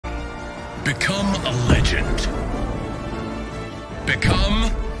Become a legend. Become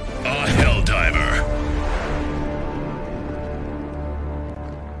a Helldiver.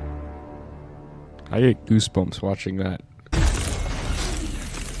 I get goosebumps watching that.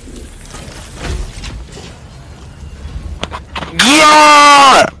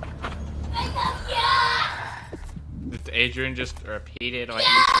 Yeah! Did Adrian just repeat it like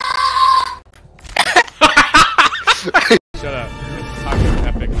Shut up. It's time for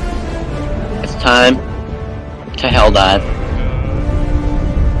epic. It's time to Helldive.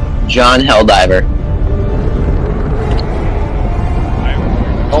 John Helldiver.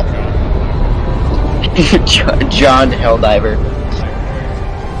 John Helldiver.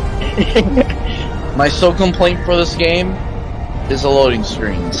 My sole complaint for this game is the loading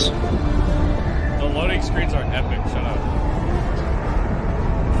screens. The loading screens are epic. Shut up.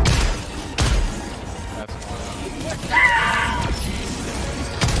 That's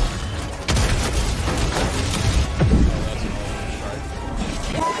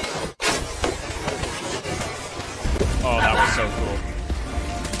oh, that was so cool.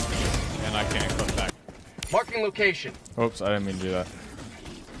 And I can't click back. Marking location. Oops, I didn't mean to do that.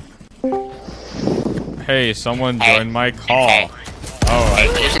 Hey, someone joined my call. Oh,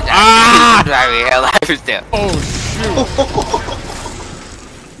 Ah! Oh, shoot.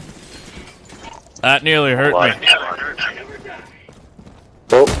 That nearly hurt me.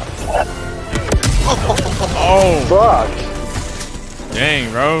 Oh. Fuck.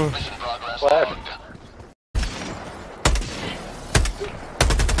 Dang, bro. What?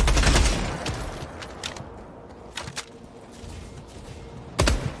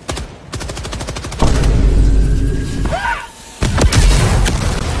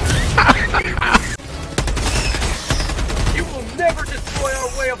 You will never destroy our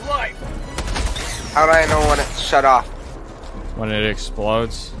way of life. How do I know when it's shut off? When it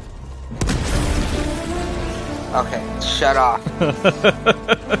explodes. Okay, shut off.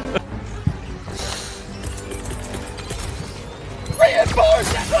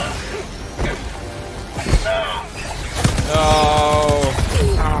 No.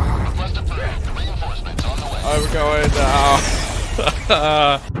 I'm going now.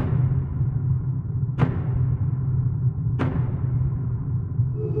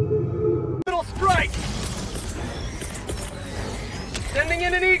 Middle strike. Sending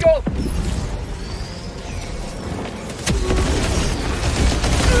in an eagle.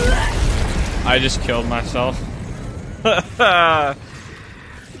 I just killed myself.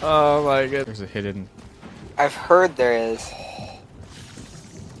 Oh my god. There's a hidden. I've heard there is.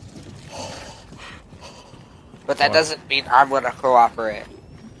 But that doesn't mean I'm gonna cooperate.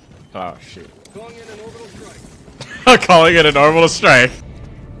 Oh shit. Calling it an orbital strike. Calling it an orbital strike.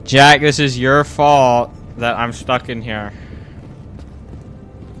 Jack, this is your fault that I'm stuck in here.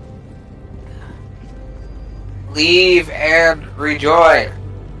 Leave and rejoin.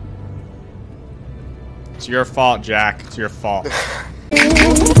 It's your fault, Jack. It's your fault.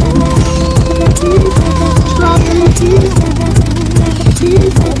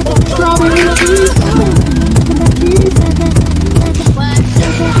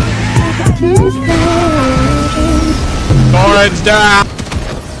 Torrens down!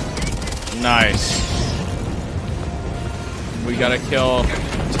 Nice. We gotta kill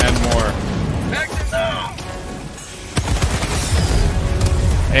 10 more.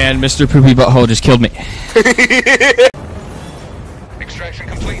 And Mr. Poopy Butthole just killed me. Extraction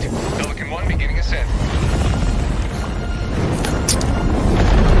complete. Pelican 1 beginning ascent.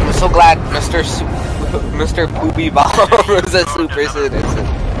 I'm so glad Mr. Poopy Bomb is a super citizen.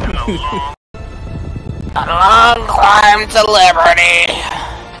 A long climb to liberty.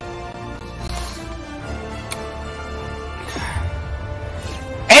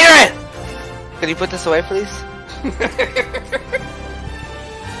 Adrian! Can you put this away, please?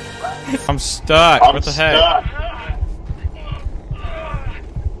 I'm stuck. What the heck?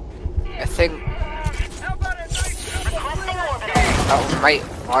 I think that might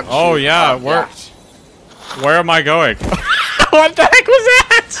launch Oh you yeah, up, it worked. Where am I going? What the heck was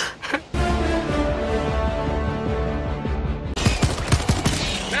that?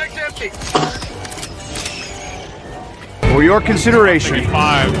 Mag's empty. For your consideration,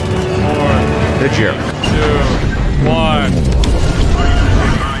 5, 4, the Jerry. 2, 1.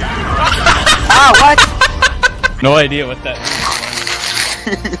 Ah, what? No idea what that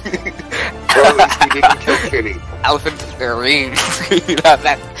Elephant rings. You know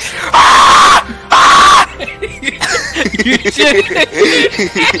that.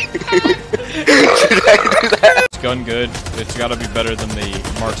 It's gun good. It's gotta be better than the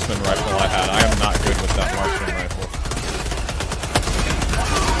marksman rifle I had. I am not good with that marksman rifle.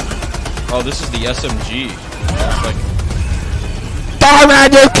 Oh, this is the SMG. It's like,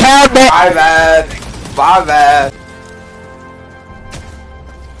 Fireman, you killed me! My bad. My bad.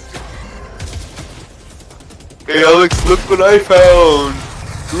 Hey Alex, look what I found!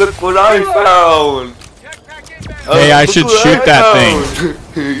 Look what I found! hey, I should shoot that thing.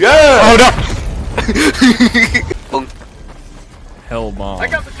 Yeah! Oh no! Hell bomb. I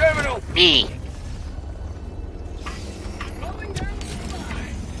got the terminal. Me!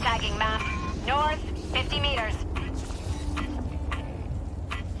 Tagging map. North, 50 meters.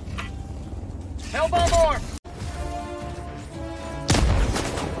 Hellbomb arm.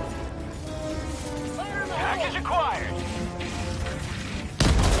 Package acquired.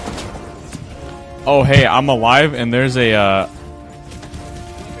 Oh hey, I'm alive and there's a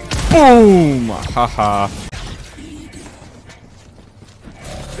boom! Haha.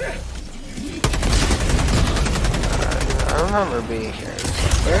 I remember being here.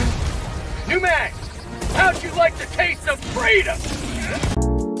 New Max, how'd you like the taste of freedom?